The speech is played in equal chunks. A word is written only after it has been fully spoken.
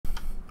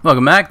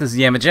Welcome back, this is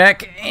Yama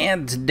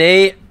and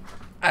today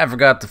I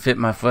forgot to fit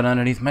my foot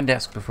underneath my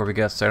desk before we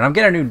got started. I'm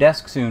getting a new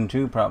desk soon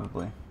too,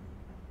 probably.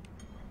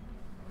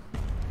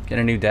 I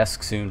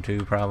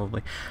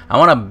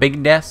want a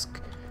big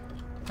desk.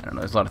 I don't know,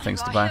 there's a lot of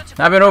things to buy.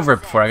 I've been over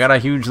it before. I got a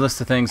huge list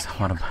of things I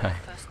want to buy.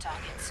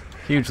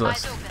 Huge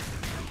list.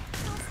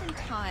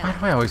 Why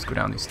do I always go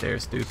down these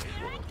stairs, dude?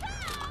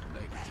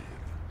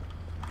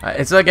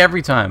 It's like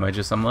every time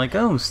I'm like,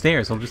 oh,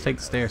 stairs, I'll just take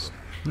the stairs.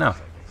 No.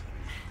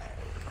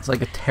 It's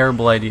like a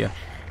terrible idea.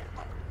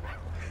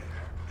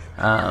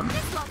 So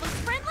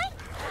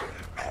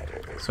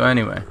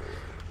anyway,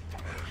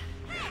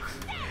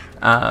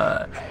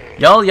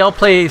 y'all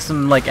play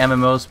some like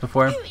MMOs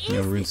before? You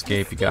know,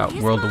 RuneScape. You got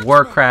World of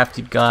Warcraft.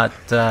 You got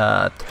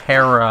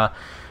Terra.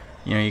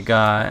 You know, you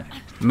got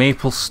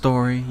Maple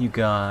Story. You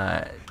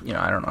got, you know,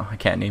 I don't know. I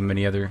can't name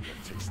any other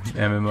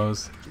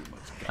MMOs.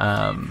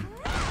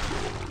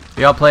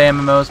 Y'all play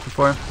MMOs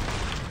before?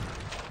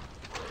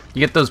 You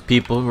get those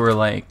people who are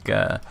like,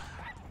 they're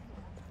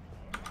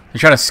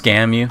trying to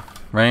scam you,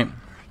 right?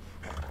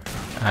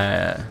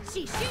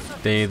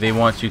 They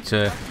want you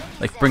to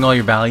like bring all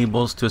your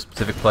valuables to a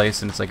specific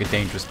place, and it's like a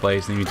dangerous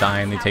place, and you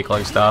die, and they take all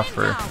your stuff.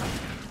 Or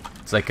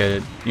it's like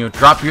a, you know,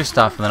 drop your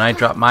stuff, and then I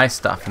drop my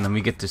stuff, and then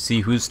we get to see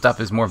whose stuff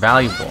is more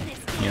valuable.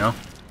 You know,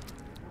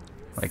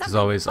 like there's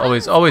always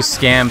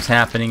scams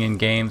happening in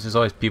games. There's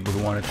always people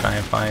who want to try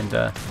and find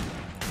a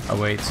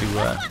way to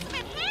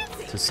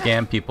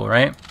scam people,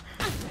 right?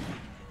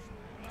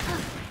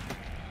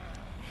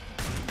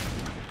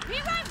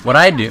 What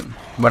I do,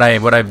 what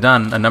I've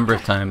done a number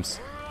of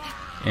times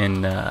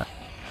in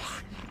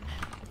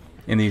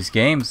these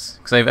games,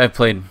 because I've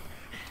played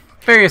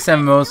various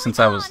MMOs since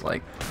I was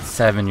like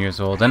 7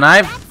 years old, and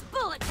I've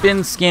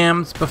been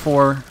scammed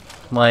before,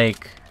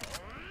 like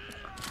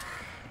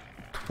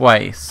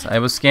twice. I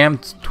was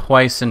scammed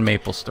twice in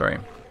Maple Story.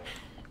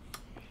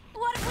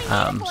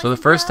 So the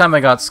first time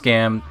I got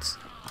scammed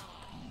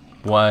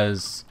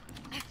was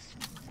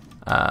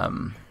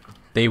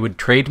they would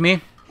trade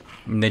me,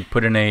 and they'd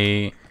put in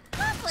a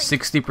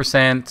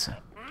 60%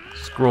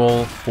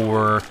 scroll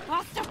for,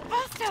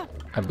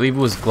 I believe it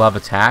was glove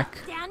attack,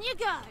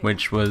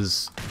 which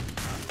was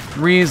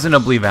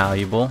reasonably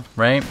valuable,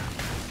 right?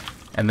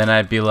 And then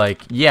I'd be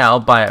like, yeah, I'll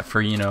buy it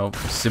for, you know,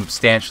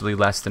 substantially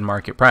less than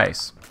market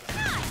price.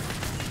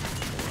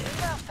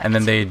 And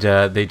then they'd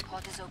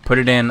put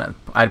it in,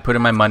 I'd put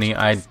in my money,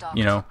 I'd,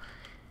 you know,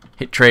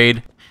 hit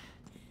trade,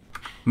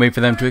 wait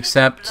for them to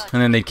accept,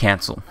 and then they'd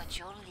cancel.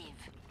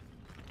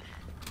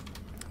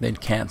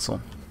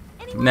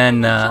 And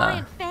then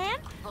I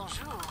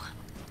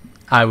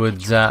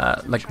would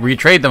like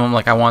retrade them. I'm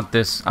like, I want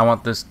this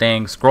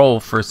dang scroll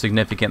for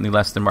significantly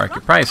less than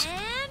market price.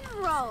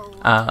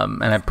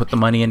 And I put the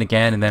money in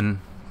again, and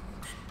then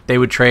they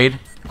would trade,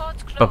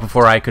 but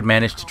before I could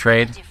manage to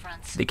trade,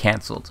 they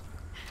canceled.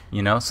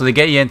 You know, so they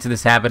get you into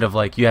this habit of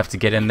like, you have to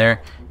get in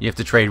there, you have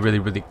to trade really,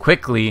 really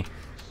quickly,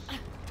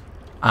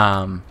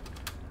 and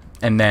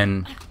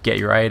then get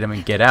your item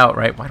and get out,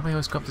 right? Why do I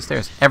always go up the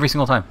stairs every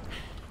single time?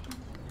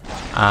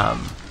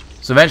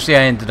 So eventually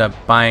I ended up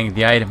buying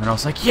the item, and I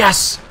was like,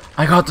 yes,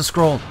 I got the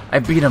scroll, I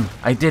beat him,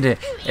 I did it.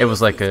 It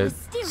was like a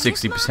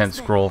 60%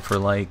 scroll for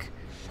like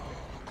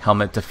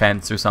helmet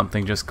defense or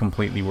something, just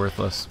completely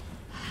worthless.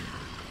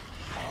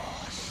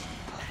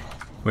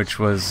 Which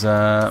was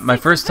my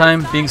first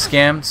time being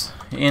scammed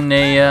in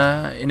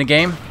a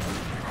game.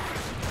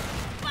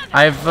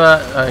 That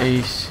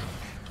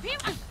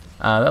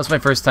was my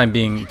first time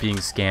being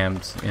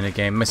scammed in a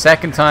game. My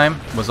second time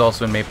was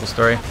also in Maple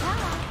Story.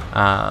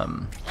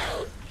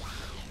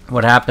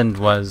 What happened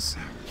was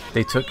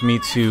they took me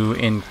to,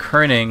 in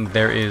Kerning,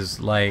 there is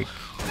like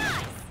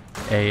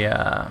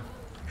a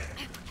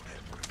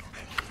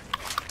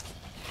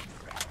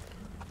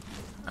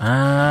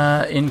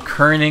in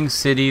Kerning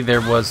City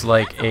there was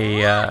like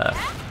a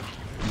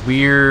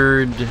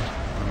weird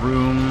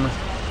room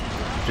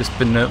just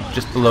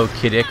below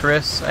Kid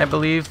Icarus, I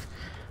believe,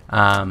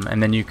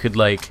 and then you could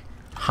like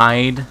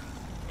hide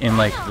in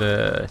like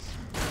this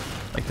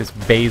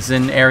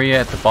basin area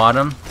at the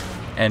bottom,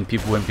 and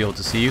people wouldn't be able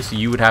to see you, so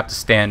you would have to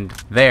stand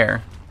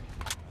there,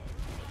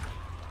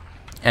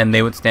 and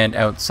they would stand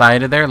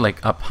outside of there,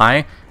 like up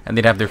high, and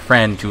they'd have their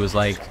friend who was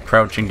like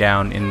crouching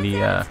down in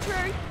the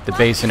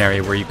basin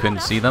area where you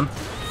couldn't see them,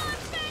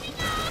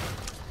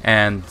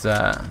 and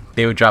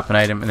they would drop an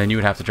item, and then you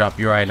would have to drop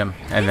your item,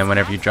 and then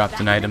whenever you dropped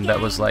an item that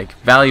was like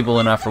valuable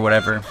enough or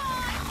whatever,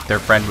 their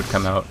friend would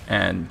come out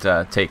and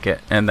take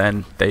it, and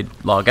then they'd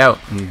log out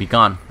and be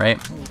gone,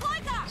 right?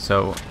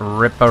 So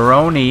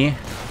Ripperoni,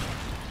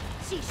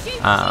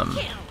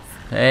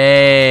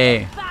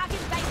 hey,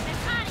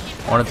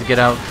 I wanted to get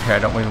out here. I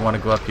don't really want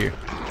to go up here.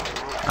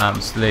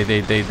 So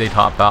they'd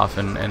hop off,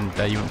 and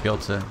you wouldn't be able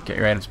to get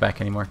your items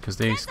back anymore because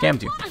they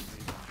scammed you.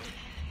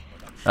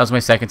 That was my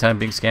second time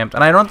being scammed,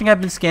 and I don't think I've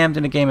been scammed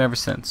in a game ever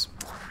since.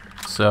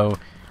 So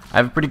I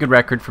have a pretty good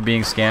record for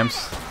being scammed.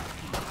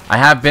 I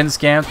have been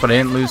scammed, but I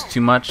didn't lose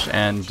too much,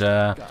 and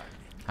I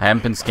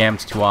haven't been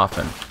scammed too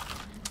often.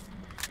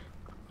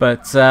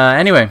 But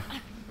anyway,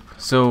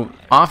 So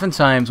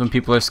oftentimes when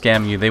people are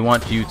scamming you, they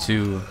want you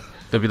to,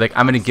 they'll be like,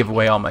 I'm going to give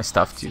away all my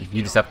stuff to you.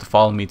 You just have to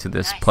follow me to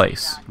this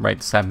place, right?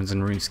 This happens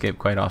in RuneScape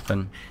quite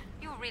often.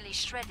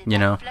 You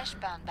know,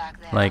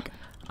 like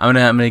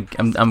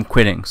I'm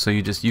quitting. So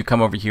you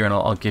come over here and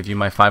I'll give you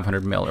my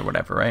 500 mil or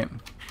whatever, right?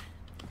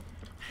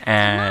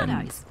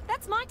 And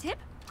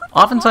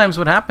oftentimes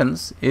what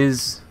happens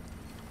is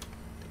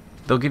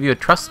they'll give you a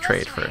trust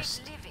trade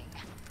first,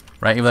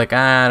 right? You're like,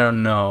 I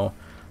don't know,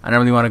 I don't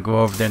really want to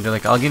go over there. And they're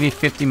like, I'll give you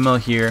 50 mil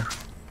here,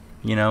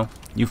 you know,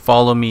 you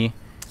follow me,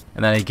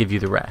 and then I give you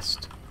the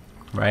rest,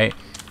 right?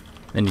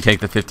 Then you take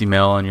the 50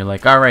 mil and you're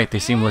like, alright, they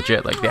seem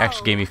legit, like they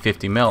actually gave me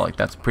 50 mil, like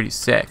that's pretty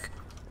sick.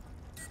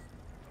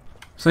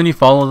 So then you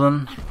follow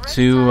them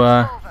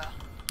to,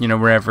 you know,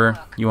 wherever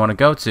you want to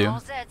go to.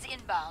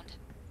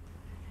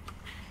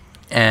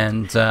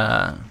 And,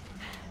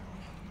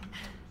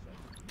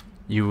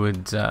 you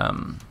would,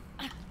 so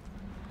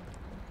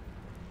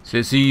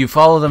you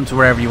follow them to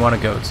wherever you want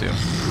to go to,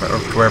 or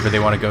wherever they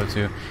want to go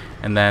to,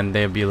 and then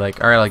they'll be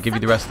like, alright, I'll give you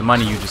the rest of the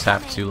money, you just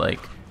have to, like,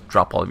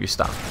 drop all of your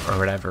stuff, or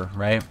whatever,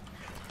 right?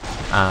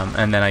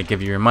 And then I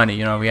give you your money.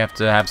 You know, we have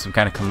to have some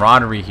kind of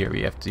camaraderie here.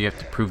 You have to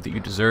prove that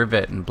you deserve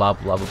it, and blah,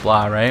 blah, blah,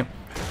 blah, right?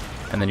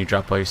 And then you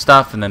drop all your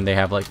stuff, and then they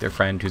have, like, their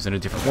friend who's in a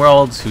different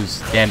world, who's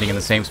standing in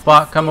the same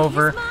spot, come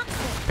over,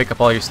 pick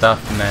up all your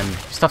stuff, and then your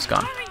stuff's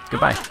gone.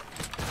 Goodbye.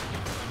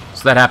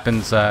 So that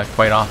happens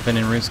quite often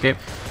in RuneScape.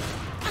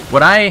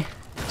 What I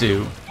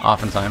do,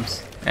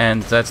 oftentimes,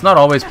 and it's not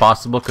always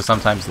possible because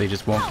sometimes they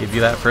just won't give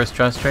you that first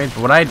trust trade,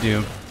 but what I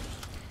do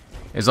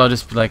is I'll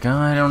just be like, oh,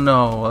 I don't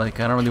know, like,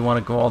 I don't really want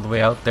to go all the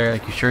way out there,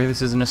 like, you sure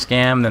this isn't a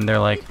scam? And then they're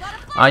like,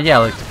 oh yeah,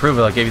 like, to prove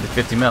it, I'll give you the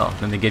 50 mil.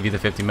 Then they give you the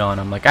 50 mil, and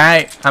I'm like,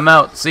 alright, I'm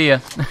out, see ya.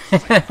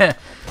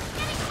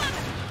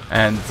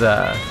 And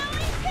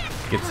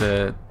get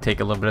to take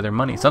a little bit of their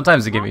money.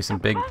 Sometimes they give you some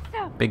big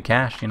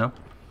cash, you know?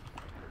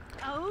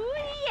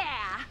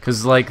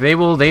 Because, like, they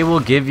will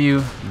give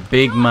you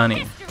big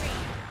money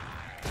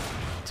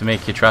to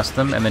make you trust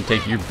them, and then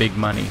take your big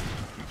money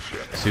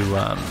to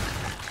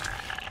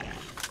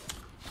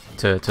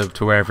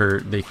wherever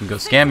they can go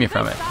scam you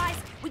from it.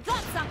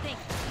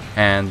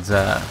 And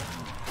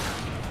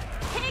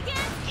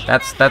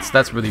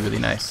that's really, really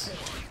nice,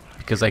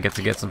 because I get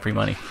to get some free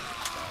money.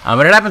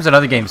 But it happens in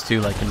other games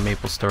too, like in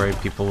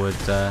MapleStory. People would,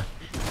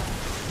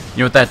 you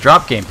know, with that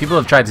drop game, people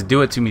have tried to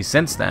do it to me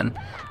since then.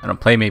 I don't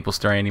play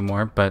MapleStory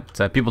anymore,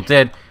 but people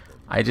did.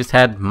 I just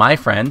had my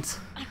friends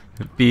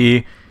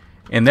be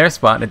in their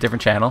spot in a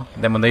different channel.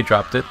 Then when they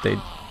dropped it, they'd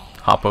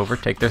hop over,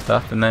 take their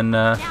stuff, and then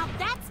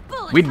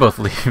we'd both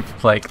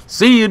leave. Like,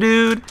 see you,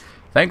 dude.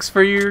 Thanks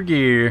for your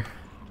gear.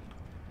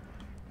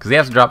 Because they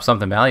have to drop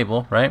something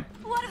valuable, right?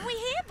 What are we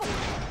here for?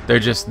 They're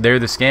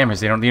the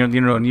scammers. You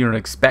don't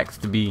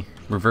expect to be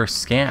reverse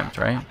scammed,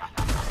 right?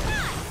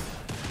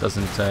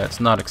 It's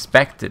not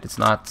expected. It's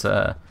not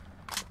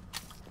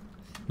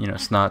you know,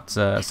 it's not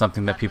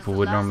something that people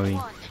would normally.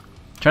 I'm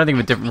trying to think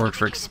of a different word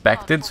for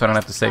expected, so I don't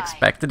have to say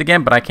expected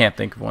again. But I can't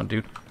think of one,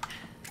 dude.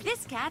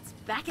 This cat's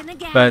back in the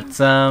game. But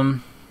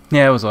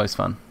yeah, it was always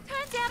fun.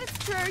 Turns out it's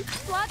true.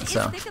 Blood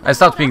So is thicker I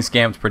stopped than being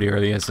scammed pretty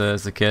early as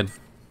a kid.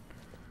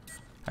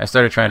 I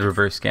started trying to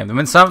reverse scam them,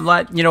 and some,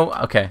 like, you know,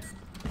 okay.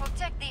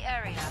 Protect the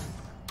area.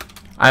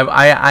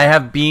 I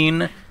have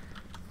been.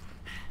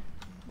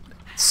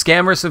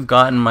 Scammers have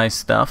gotten my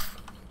stuff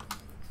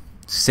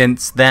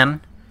since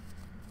then,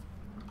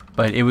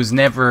 but it was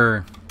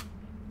never.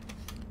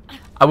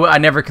 I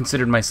never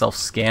considered myself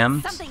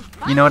scammed.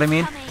 You know what I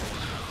mean?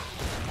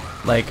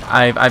 Like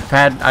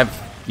I've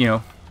you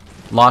know,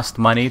 lost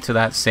money to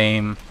that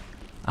same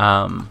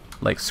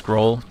like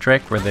scroll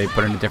trick where they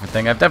put in a different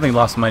thing. I've definitely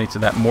lost money to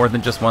that more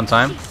than just one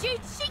time.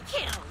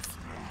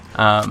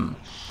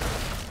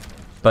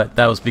 But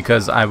that was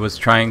because I was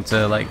trying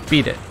to, like,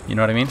 beat it. You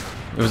know what I mean?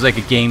 It was like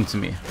a game to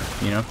me.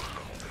 You know,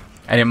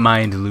 I didn't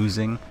mind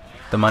losing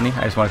the money.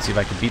 I just wanted to see if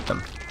I could beat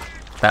them.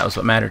 That was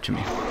what mattered to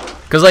me.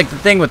 Because, like, the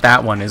thing with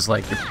that one is,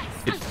 like,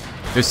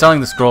 they're selling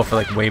the scroll for,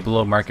 like, way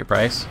below market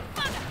price.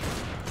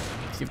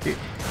 The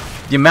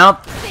amount,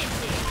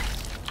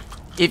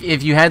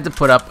 if you had to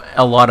put up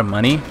a lot of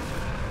money,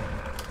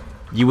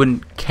 you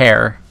wouldn't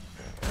care,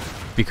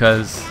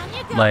 because,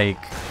 like,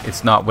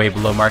 it's not way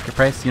below market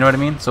price. You know what I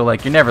mean? So,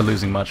 like, you're never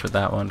losing much with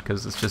that one,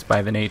 because it's just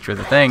by the nature of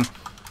the thing.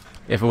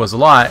 If it was a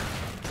lot,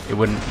 it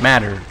wouldn't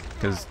matter,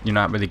 because you're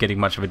not really getting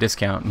much of a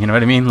discount. You know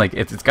what I mean? Like,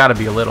 it's got to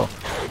be a little.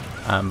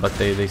 But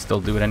they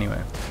still do it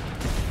anyway.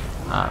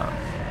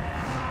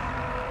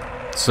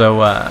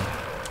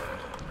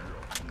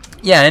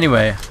 Yeah,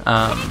 anyway,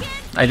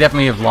 I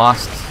definitely have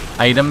lost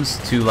items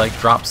to, like,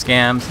 drop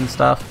scams and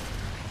stuff.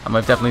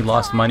 I've definitely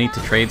lost money to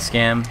trade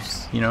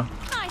scams, you know.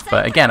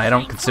 But again, I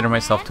don't consider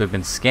myself to have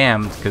been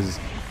scammed, because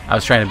I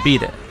was trying to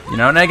beat it, you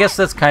know. And I guess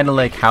that's kind of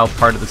like how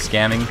part of the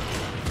scamming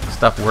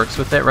stuff works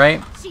with it,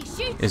 right?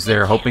 Is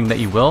they're hoping that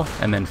you will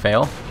and then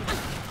fail,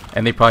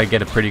 and they probably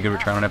get a pretty good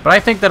return on it. But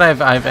I think that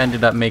I've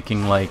ended up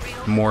making, like,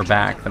 more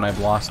back than I've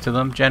lost to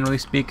them, generally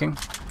speaking,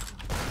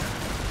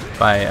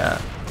 by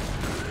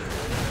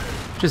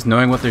just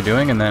knowing what they're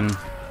doing and then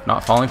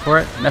not falling for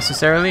it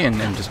necessarily, and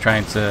just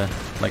trying to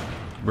like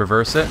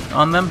reverse it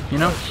on them, you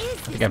know.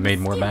 I think I've made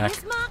more back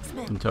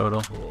in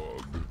total.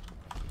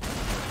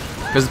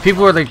 Because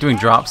people who are like doing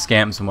drop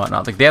scams and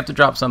whatnot, like they have to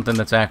drop something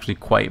that's actually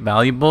quite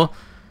valuable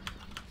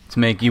to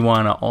make you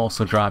want to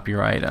also drop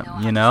your item,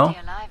 you know?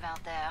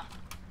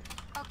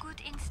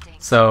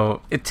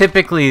 So it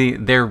typically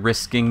they're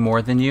risking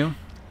more than you,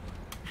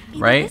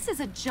 right?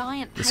 The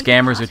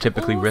scammers are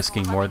typically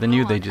risking more than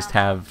you. They just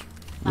have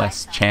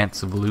less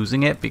chance of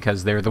losing it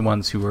because they're the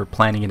ones who are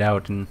planning it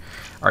out and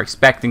are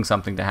expecting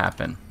something to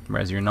happen,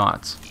 whereas you're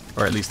not,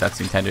 or at least that's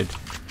the intended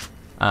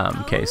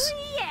case.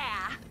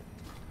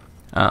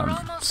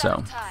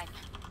 So,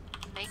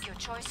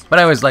 but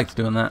I always liked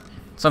doing that.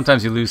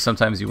 Sometimes you lose,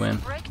 sometimes you win.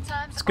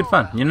 It's good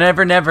fun. You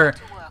never,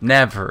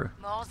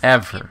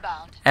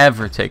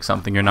 ever take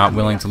something you're not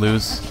willing to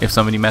lose. If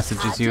somebody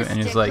messages you and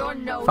is like,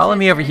 follow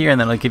me over here,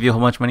 and then I'll give you a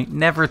whole bunch of money.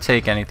 Never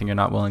take anything you're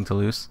not willing to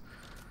lose.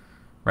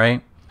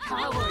 Right?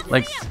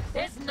 Like,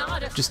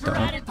 just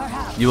don't.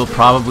 You will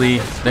probably,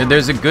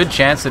 there's a good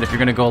chance that if you're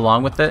going to go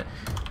along with it,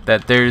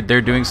 that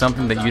they're doing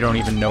something that you don't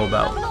even know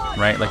about,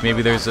 right? Like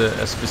maybe there's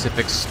a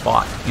specific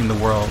spot in the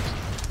world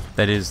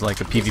that is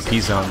like a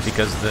PvP zone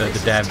because the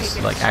devs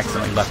like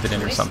accidentally left it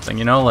in or something,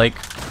 you know? Like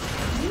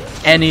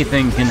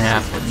anything can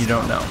happen, you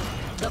don't know.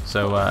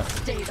 So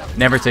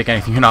never take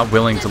anything you're not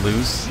willing to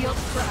lose,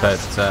 but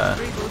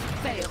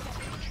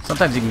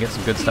sometimes you can get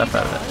some good stuff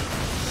out of it.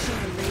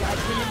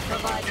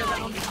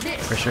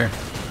 For sure.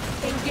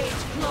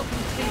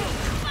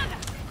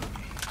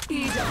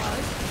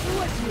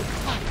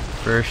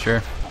 For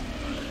sure.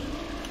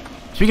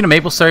 Speaking of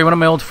MapleStory, one of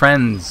my old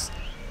friends,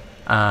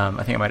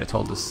 I think I might have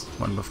told this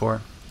one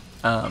before.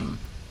 Yeah,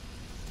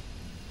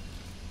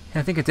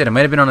 I think I did. I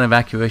might have been on an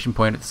evacuation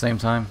point at the same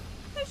time.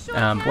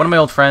 One of my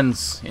old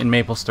friends in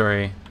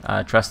MapleStory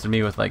trusted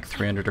me with like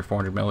 300 or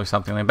 400 mil or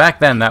something. Like back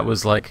then, that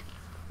was like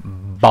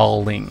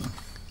balling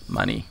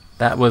money.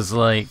 That was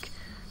like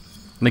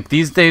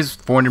these days,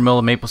 400 mil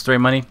of MapleStory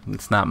money,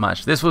 it's not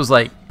much. This was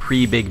like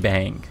pre-Big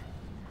Bang.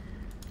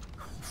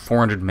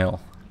 400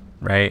 mil,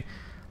 right?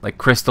 Like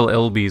Crystal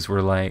Ilbies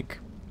were like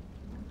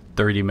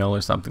 30 mil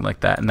or something like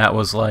that, and that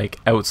was like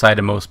outside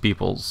of most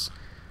people's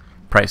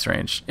price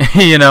range.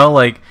 You know,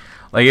 like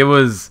it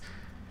was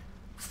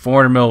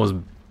 400 mil was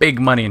big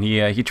money, and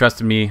he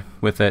trusted me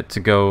with it to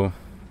go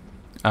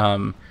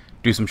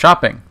do some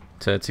shopping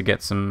to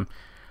get some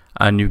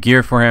new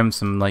gear for him,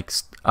 some like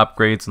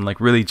upgrades, and like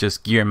really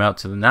just gear him out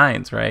to the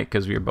nines, right?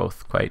 Because we were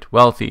both quite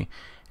wealthy,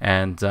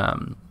 and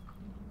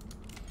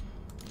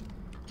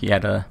he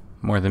had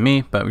more than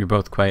me, but we were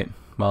both quite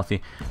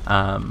wealthy.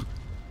 So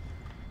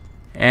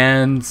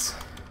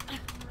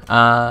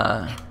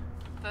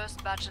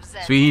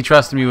he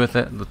trusted me with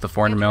it, with the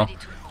 400 mil,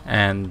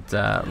 and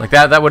like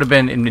that would have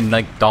been in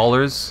like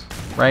dollars,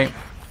 right?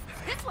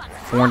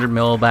 400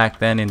 mil back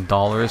then in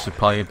dollars would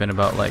probably have been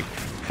about like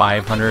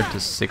 $500 to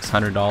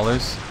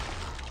 $600.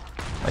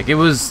 Like it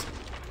was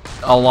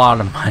a lot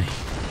of money,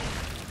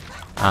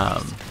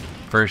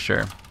 for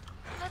sure.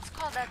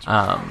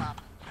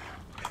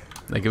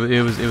 Like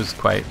it was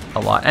quite a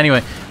lot.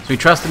 Anyway, so he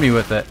trusted me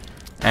with it,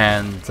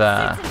 and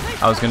I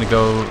was gonna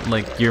go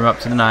like gear him up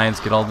to the nines,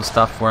 get all the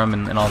stuff for him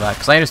and all that,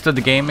 because I understood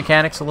the game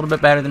mechanics a little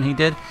bit better than he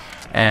did,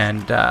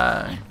 and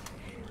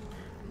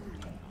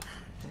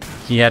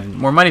he had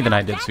more money than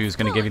I did, so he was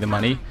gonna give me the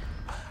money,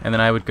 and then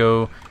I would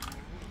go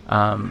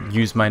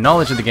use my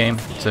knowledge of the game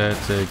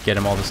to get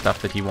him all the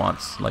stuff that he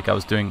wants. Like I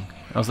was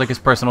like his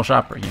personal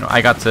shopper. You know,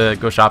 I got to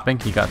go shopping,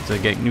 he got to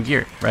get new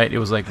gear, right? It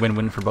was like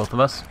win-win for both of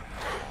us.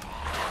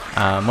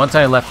 Once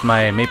I left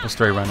my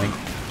MapleStory running,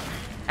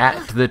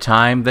 at the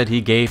time that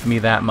he gave me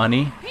that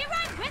money,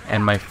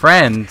 and my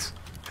friend,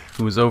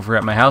 who was over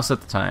at my house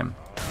at the time,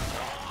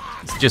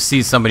 just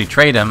sees somebody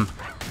trade him,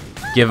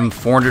 give him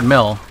 400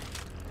 mil,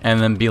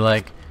 and then be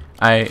like,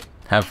 I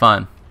have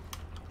fun,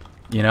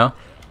 you know?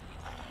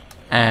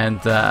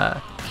 And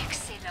so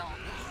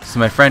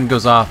my friend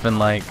goes off and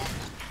like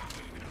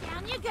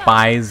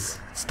buys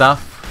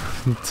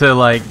stuff to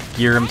like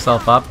gear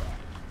himself up,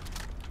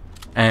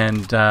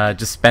 and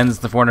just spends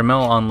the 400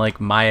 mil on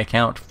like my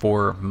account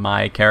for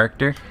my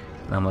character,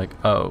 and I'm like,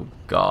 oh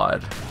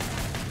god,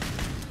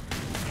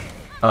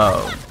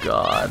 oh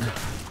god.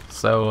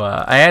 So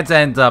I had to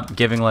end up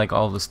giving like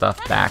all the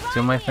stuff back to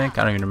him. I think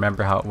I don't even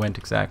remember how it went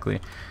exactly,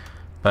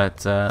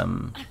 but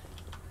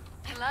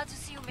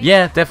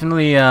yeah,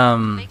 definitely.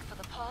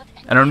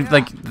 I don't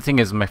like, the thing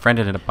is, my friend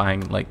ended up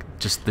buying like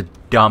just the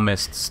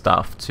dumbest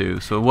stuff too,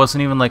 so it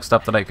wasn't even like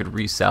stuff that I could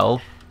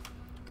resell.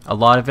 A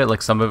lot of it,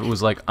 like some of it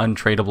was like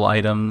untradeable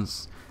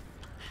items.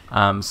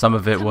 Some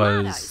of it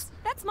was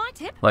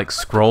like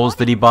scrolls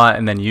that he bought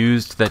and then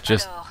used that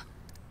just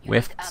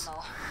whiffed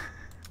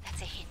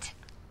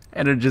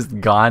and are just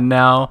gone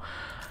now.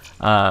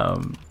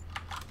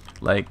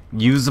 Like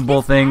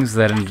usable things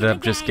that ended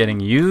up just getting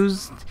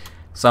used.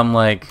 Some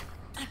like,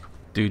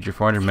 dude, you're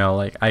 400 mil,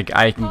 like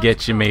I can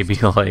get you maybe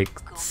like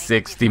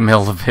 60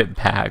 mil of it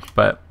back,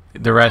 but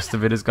the rest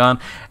of it is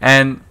gone.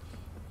 And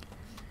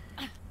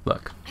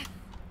look,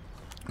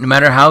 no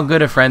matter how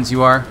good of friends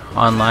you are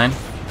online,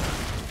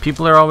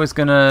 people are always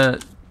gonna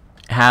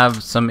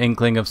have some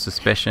inkling of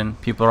suspicion.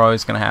 People are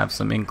always gonna have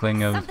some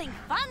inkling of, Something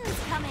fun's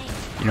coming.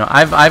 you know,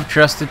 I've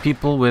trusted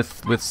people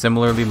with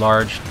similarly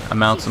large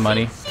amounts of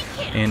money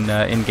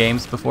in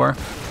games before,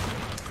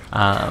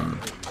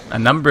 a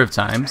number of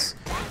times,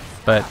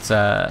 but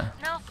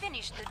Now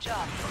finish the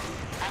job.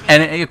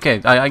 and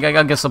okay, I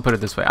guess I'll put it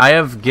this way: I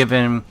have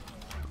given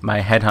my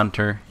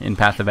headhunter in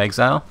Path of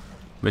Exile,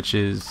 which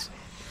is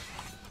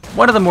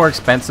one of the more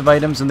expensive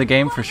items in the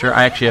game for sure.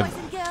 I actually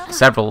have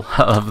several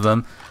of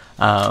them,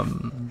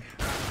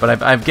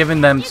 but I've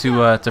given them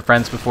to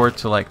friends before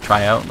to like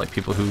try out, like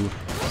people who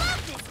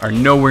are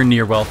nowhere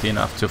near wealthy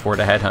enough to afford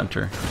a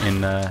headhunter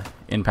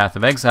in Path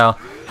of Exile,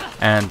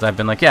 and I've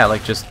been like, yeah,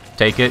 like just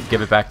take it,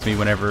 give it back to me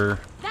whenever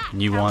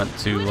you want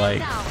to,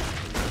 like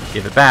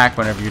give it back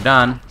whenever you're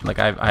done. Like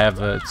I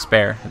have a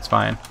spare, it's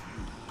fine,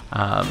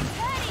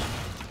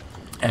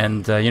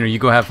 and you know, you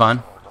go have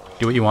fun,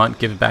 do what you want,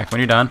 give it back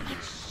when you're done,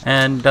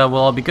 and we'll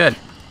all be good.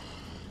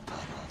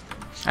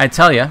 I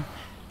tell you,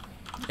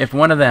 if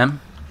one of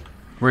them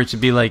were to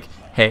be like,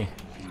 hey,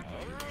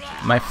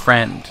 my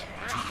friend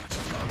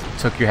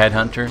took your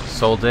headhunter,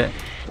 sold it,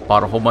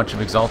 bought a whole bunch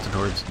of exalted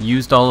orbs,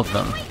 used all of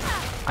them,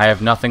 I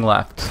have nothing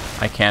left,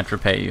 I can't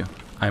repay you,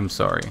 I'm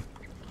sorry,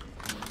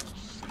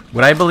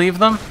 would I believe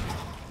them?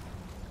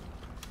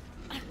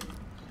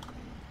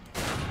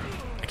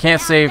 I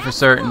can't say for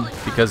certain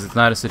because it's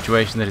not a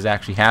situation that has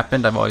actually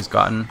happened. I've always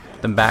gotten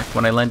them back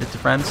when I lend it to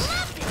friends.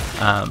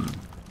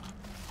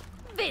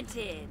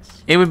 Vintage.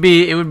 It would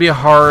be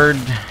hard.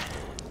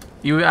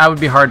 I would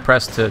be hard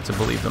pressed to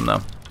believe them,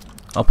 though.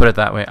 I'll put it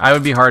that way. I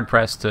would be hard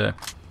pressed to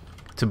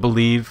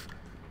believe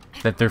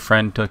that their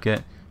friend took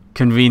it,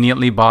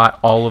 conveniently bought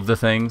all of the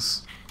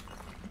things,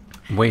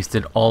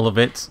 wasted all of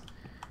it,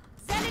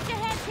 Send it to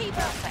head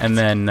people. and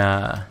then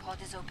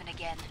Pod is open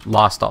again.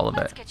 lost all of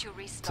Let's it. get you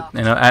restocked.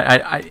 You know,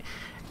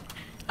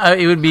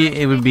 it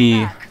would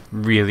be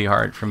really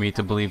hard for me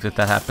to believe that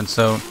happened.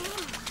 So,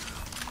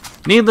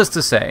 needless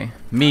to say,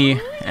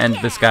 me and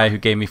this guy who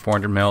gave me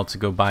 400 mil to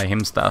go buy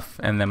him stuff,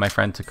 and then my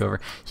friend took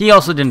over. He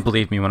also didn't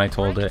believe me when I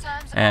told it,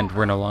 and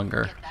we're no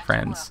longer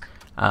friends.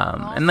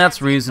 And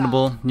that's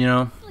reasonable, you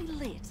know.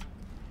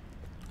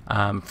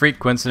 Freak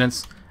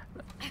coincidence.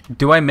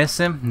 Do I miss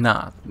him?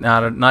 Nah,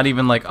 not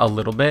even like a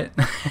little bit.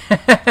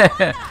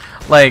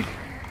 Like,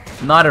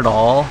 not at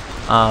all.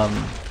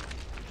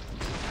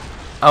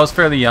 I was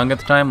fairly young at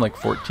the time, like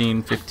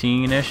 14,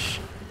 15-ish.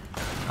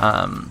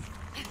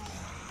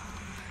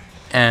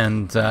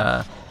 And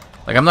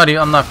like I'm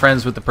not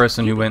friends with the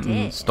person who went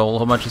and stole a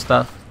whole bunch of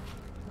stuff.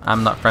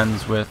 I'm not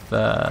friends with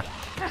the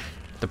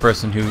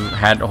person who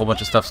had a whole bunch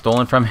of stuff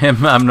stolen from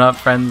him. I'm not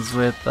friends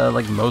with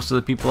like most of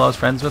the people I was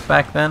friends with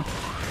back then.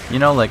 You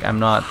know, like I'm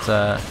not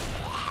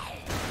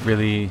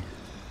really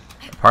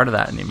a part of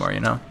that anymore, you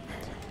know.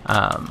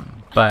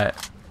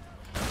 But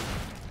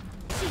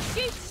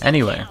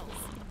anyway,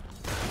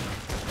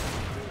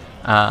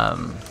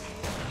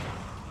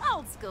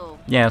 Old school.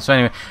 yeah. So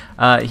anyway,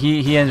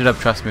 he ended up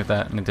trusting me with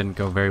that, and it didn't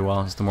go very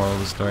well. Is the moral of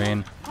the story,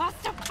 and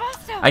Faster,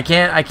 faster. I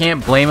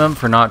can't blame him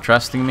for not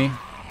trusting me,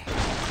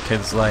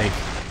 because like,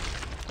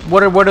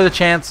 what are the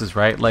chances,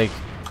 right? Like,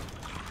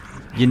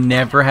 you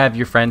never have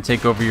your friend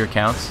take over your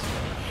accounts,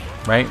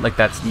 right? Like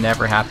that's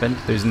never happened.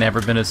 There's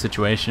never been a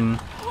situation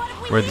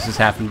where this has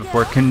happened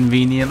before.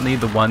 Conveniently,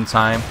 the one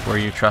time where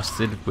you're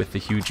trusted with a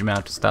huge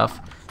amount of stuff,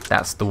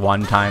 that's the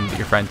one time that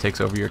your friend takes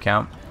over your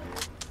account.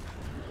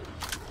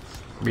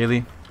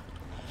 Really?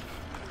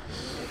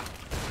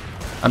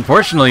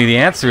 Unfortunately, the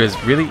answer is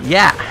really,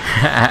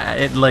 yeah.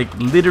 It like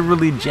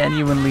literally,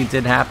 genuinely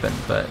did happen,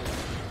 but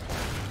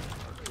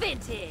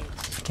Vintage.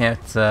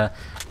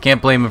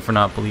 can't blame him for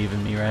not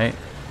believing me, right?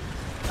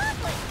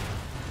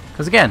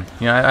 Because again,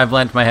 you know, I've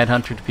lent my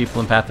headhunter to people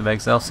in Path of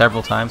Exile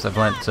several times. I've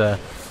lent. I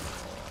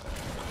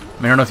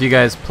don't know if you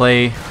guys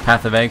play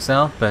Path of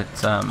Exile, but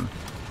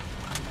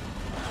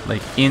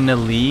like in a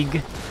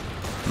league,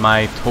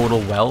 my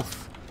total wealth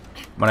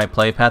when I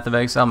play Path of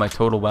Exile, my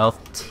total wealth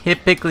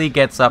typically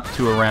gets up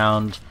to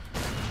around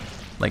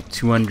like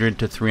 200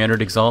 to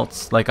 300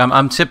 exalts. Like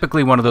I'm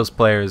typically one of those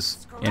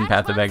players in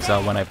Path of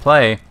Exile when I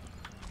play.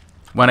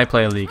 When I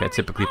play a league, I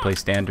typically play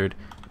standard.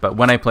 But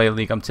when I play a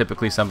league, I'm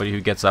typically somebody who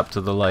gets up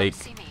to the, like,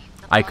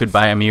 I could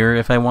buy a mirror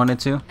if I wanted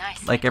to,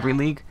 like every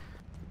league.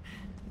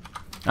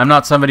 I'm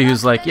not somebody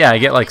who's like, yeah, I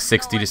get like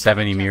 60 to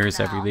 70 mirrors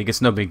every league.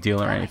 It's no big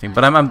deal or anything.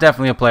 But I'm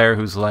definitely a player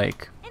who's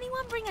like,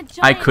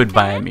 I could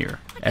buy a mirror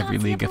every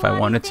league if I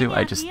wanted to.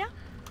 I just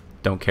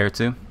don't care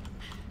to,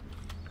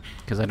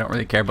 because I don't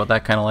really care about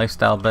that kind of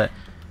lifestyle. But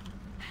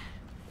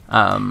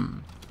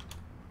and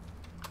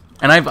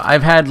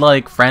I've had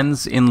like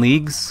friends in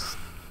leagues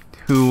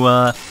who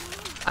I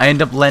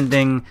end up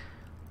lending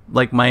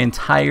like my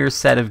entire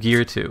set of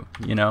gear to,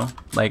 you know,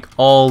 like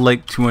all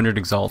like 200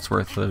 exalts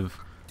worth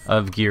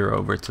of gear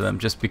over to them,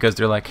 just because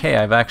they're like, hey,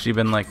 I've actually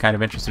been like kind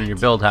of interested in your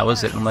build, how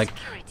is it? And I'm like,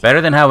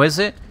 better than how is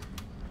it?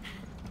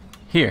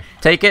 Here,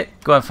 take it,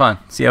 go have fun,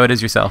 see how it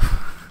is yourself.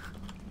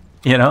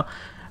 You know,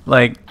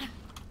 like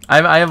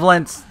I have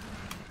lent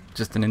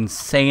just an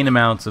insane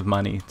amount of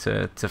money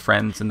to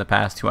friends in the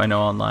past who I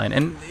know online,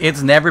 and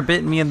it's never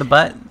bitten me in the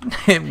butt.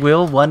 It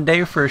will one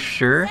day for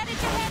sure.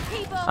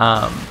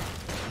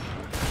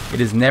 It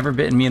has never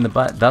bitten me in the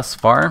butt thus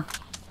far.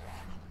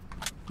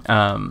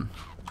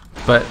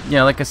 But you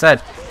know, like I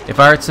said, if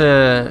I were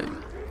to,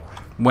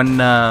 when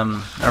I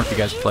don't know if you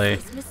guys play,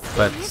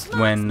 but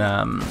when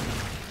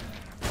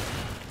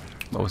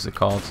what was it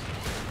called?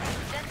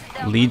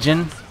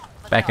 Legion,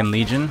 back in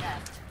Legion,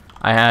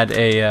 I had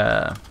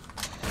a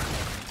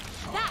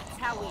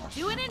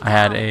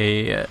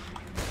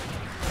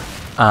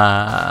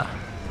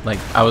like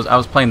I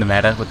was playing the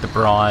meta with the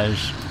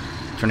barrage,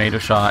 tornado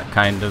shot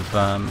kind of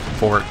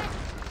fort,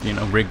 you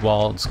know,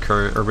 Rigwald's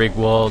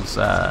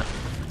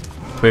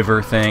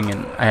quiver thing,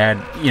 and I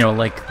had, you know,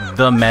 like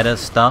the meta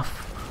stuff.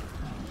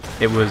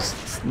 It was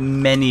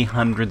many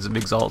hundreds of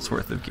exalts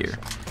worth of gear.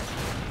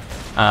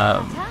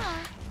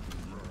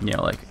 You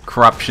know, like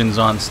corruptions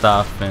on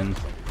stuff, and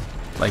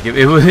like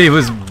it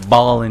was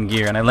ball in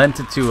gear. And I lent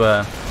it to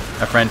a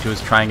friend who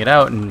was trying it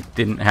out and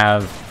didn't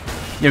have,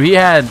 you know, he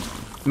had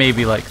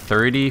maybe like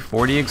 30,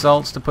 40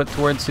 exalts to put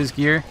towards his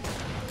gear.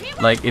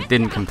 Like, it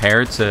didn't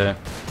compare to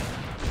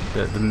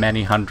the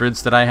many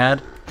hundreds that I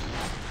had.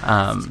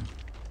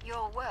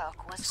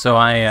 So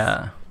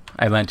I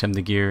lent him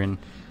the gear, and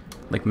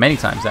like many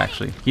times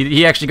actually.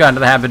 He actually got into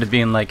the habit of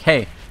being like,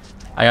 hey,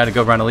 I gotta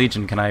go run a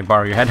Legion, can I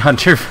borrow your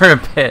Headhunter for a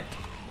bit?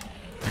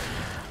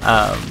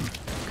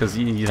 Because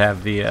you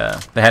have the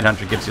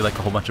Headhunter gives you like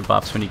a whole bunch of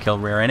buffs when you kill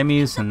rare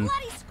enemies, and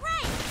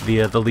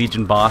the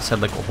Legion boss had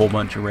like a whole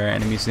bunch of rare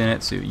enemies in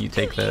it, so you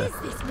take the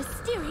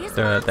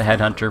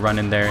Headhunter, run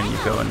in there, and you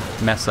go and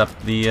mess up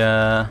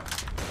the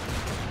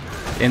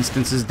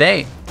instance's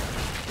day.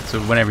 So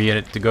whenever you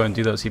had to go and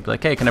do those, he'd be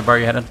like, hey, can I borrow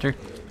your Headhunter?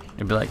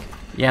 He'd be like,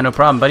 yeah, no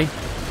problem, buddy.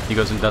 He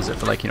goes and does it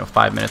for like, you know,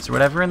 5 minutes or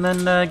whatever, and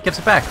then gives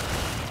it back.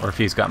 Or if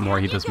he's got more,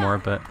 he does more,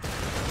 but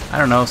I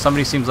don't know.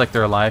 Somebody seems like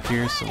they're alive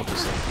here, so we'll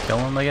just kill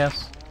him, I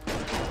guess.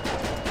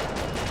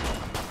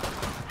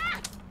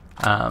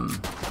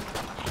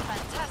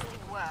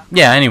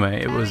 Yeah,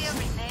 anyway, it was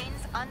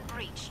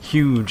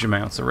huge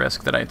amounts of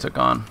risk that I took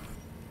on.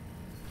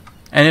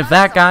 And if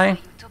that guy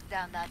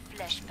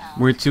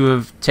were to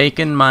have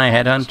taken my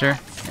Headhunter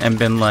and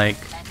been like,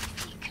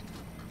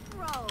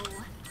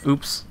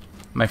 oops,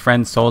 my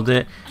friend sold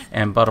it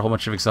and bought a whole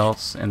bunch of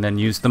exalts and then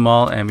used them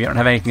all, and we don't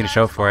have anything to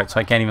show for it, so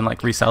I can't even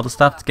like resell the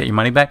stuff to get your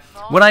money back,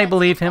 would I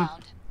believe him?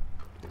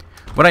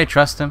 Would I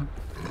trust him?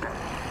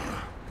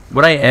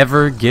 Would I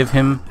ever give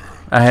him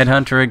a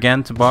Headhunter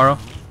again to borrow?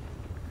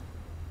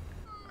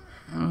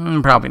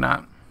 Probably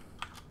not.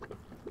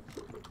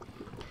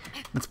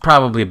 That's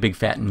probably a big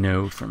fat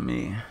no from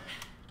me.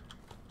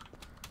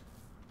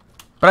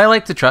 But I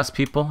like to trust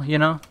people, you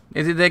know?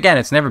 Again,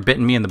 it's never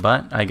bitten me in the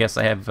butt. I guess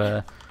I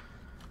have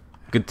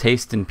good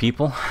taste in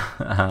people.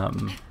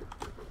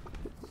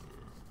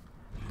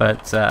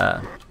 But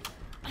I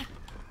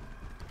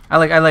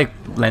like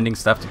lending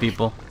stuff to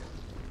people.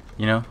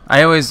 You know?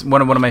 I always,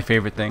 one of my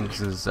favorite things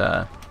is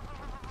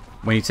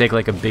when you take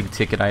like a big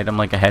ticket item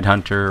like a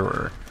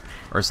Headhunter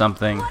or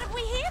something,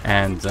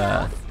 and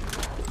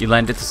you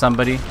lend it to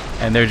somebody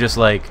and they're just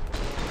like,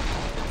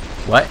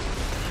 what?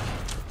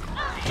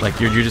 Like,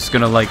 you're just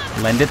gonna like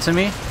lend it to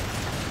me?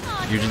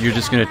 You're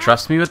just gonna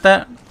trust me with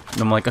that?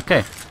 And I'm like,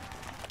 okay,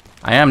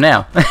 I am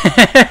now.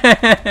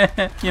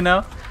 You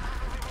know,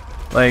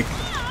 like,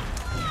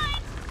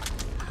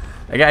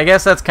 I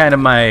guess that's kind of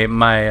my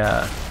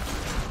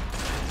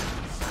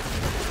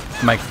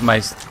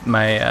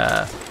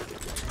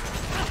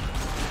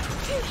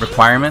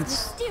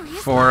requirements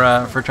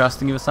for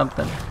trusting you with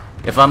something.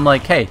 If I'm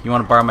like, hey, you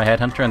want to borrow my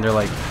Headhunter, and they're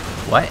like,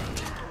 what?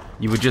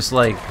 You would just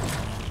like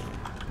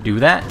do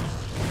that?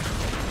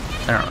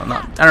 I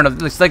don't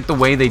know. It's like the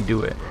way they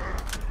do it.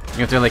 You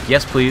know, if they're like,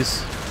 yes,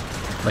 please,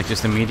 like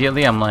just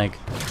immediately, I'm like,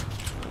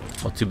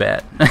 well, too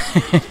bad.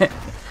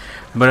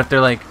 But if they're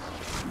like,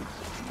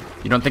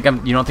 you don't think I'd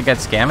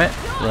scam it?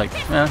 They're like,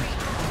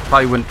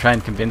 probably wouldn't try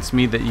and convince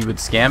me that you would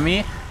scam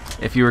me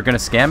if you were gonna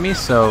scam me.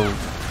 So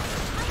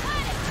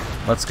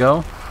let's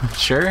go.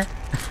 Sure.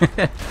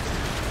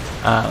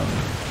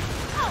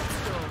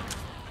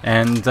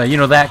 And you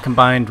know, that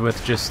combined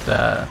with just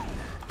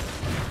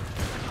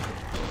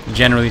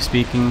generally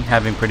speaking,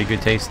 having pretty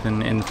good taste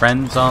in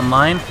friends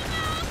online,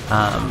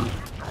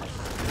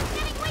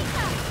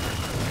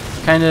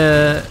 kind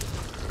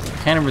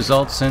of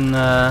results in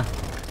a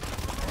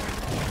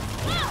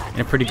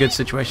pretty good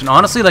situation.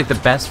 Honestly, like the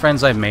best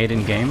friends I've made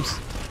in games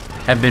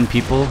have been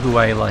people who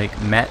I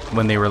like met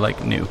when they were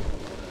like new.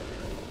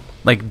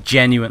 Like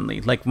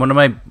genuinely, like one of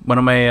my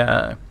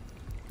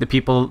the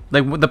people,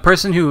 like the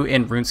person who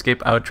in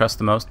RuneScape I would trust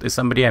the most is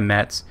somebody I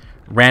met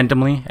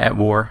randomly at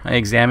war. I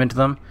examined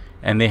them,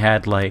 and they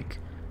had like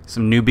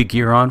some newbie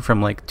gear on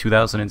from like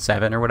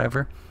 2007 or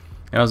whatever.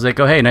 And I was like,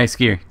 oh hey, nice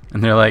gear.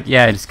 And they're like,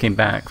 yeah, I just came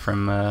back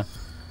from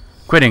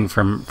quitting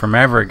from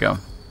ever ago.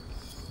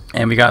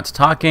 And we got to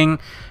talking,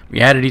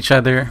 we added each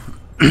other,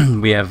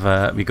 we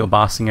go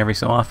bossing every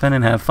so often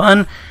and have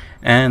fun,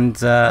 and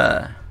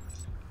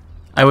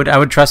I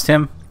would trust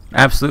him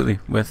absolutely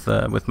with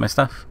my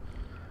stuff.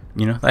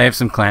 You know, I have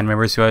some clan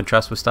members who I'd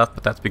trust with stuff,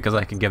 but that's because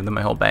I could give them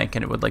my whole bank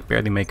and it would like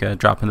barely make a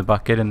drop in the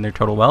bucket in their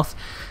total wealth.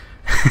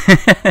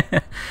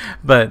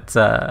 But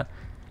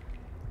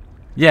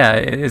yeah,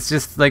 it's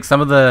just like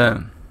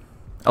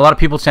a lot of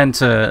people tend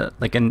to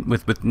like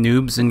with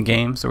noobs in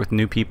games or with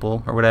new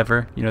people or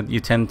whatever. You know, you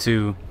tend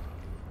to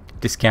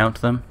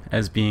discount them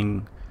as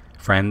being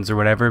friends or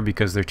whatever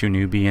because they're too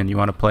newbie and you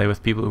want to play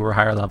with people who are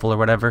higher level or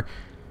whatever.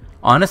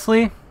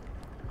 Honestly,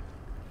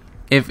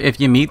 if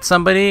you meet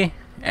somebody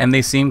and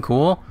they seem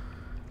cool,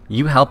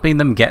 you helping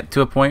them get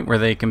to a point where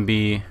they can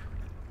be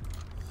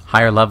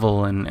higher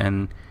level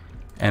and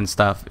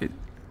stuff,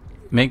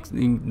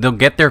 they'll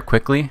get there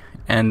quickly,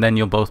 and then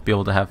you'll both be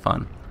able to have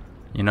fun.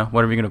 You know,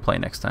 what are we gonna play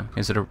next time?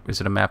 Is it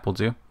a map we'll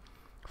do?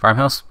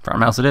 Farmhouse?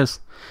 Farmhouse it is.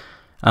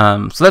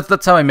 So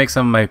that's how I make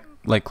some of my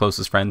like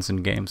closest friends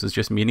in games, is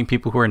just meeting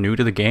people who are new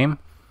to the game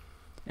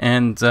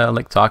and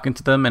like talking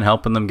to them and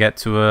helping them get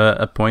to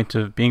a point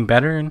of being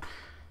better, and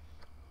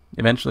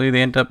eventually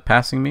they end up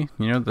passing me.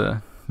 You know,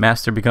 the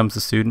master becomes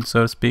the student,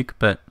 so to speak.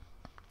 But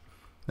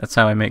that's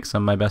how I make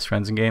some of my best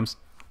friends in games.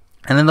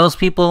 And then those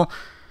people,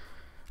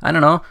 I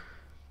don't know,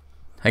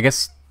 I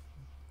guess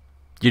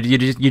you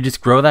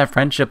just grow that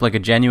friendship like a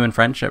genuine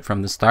friendship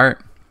from the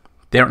start.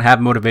 They don't have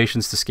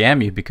motivations to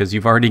scam you because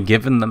you've already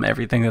given them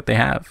everything that they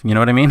have. You know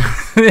what I mean?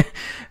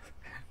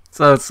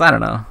 So it's, I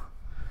don't know.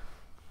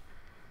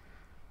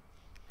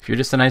 If you're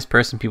just a nice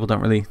person, people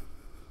don't really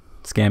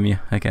scam you,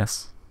 I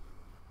guess.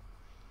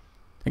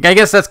 Like, I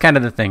guess that's kind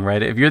of the thing,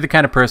 right? If you're the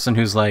kind of person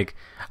who's like,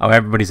 oh,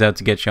 everybody's out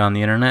to get you on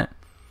the internet,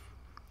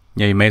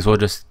 yeah, you may as well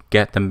just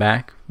get them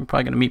back. You're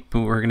probably going to meet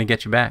people who are going to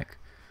get you back.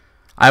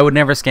 I would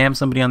never scam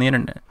somebody on the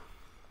internet.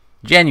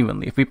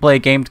 Genuinely, if we play a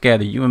game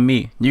together, you and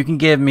me, you can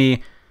give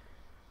me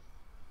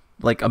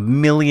like $1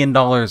 million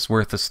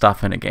worth of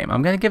stuff in a game.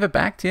 I'm going to give it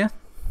back to you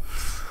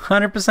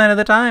 100% of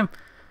the time.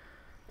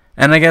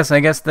 And I guess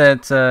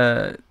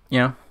that, you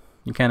know,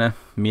 you kind of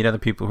meet other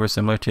people who are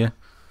similar to you,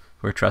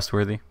 who are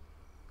trustworthy.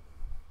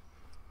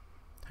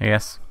 I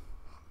guess.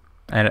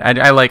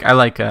 I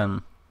like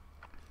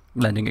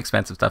lending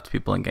expensive stuff to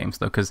people in games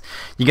though, because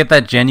you get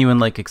that genuine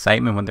like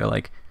excitement when they're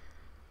like,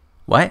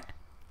 "What?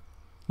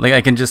 Like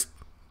I can just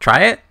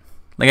try it?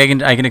 Like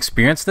I can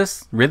experience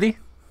this? Really?"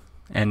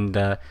 And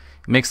it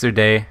makes their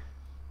day.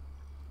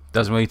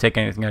 Doesn't really take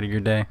anything out of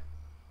your day,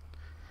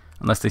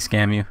 unless they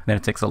scam you. Then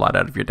it takes a lot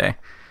out of your day.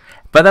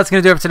 But that's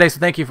gonna do it for today. So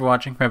thank you for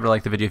watching. Remember to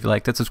like the video if you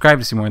liked it. Subscribe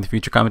to see more in the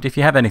future. Comment if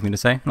you have anything to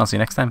say, and I'll see you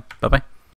next time. Bye bye.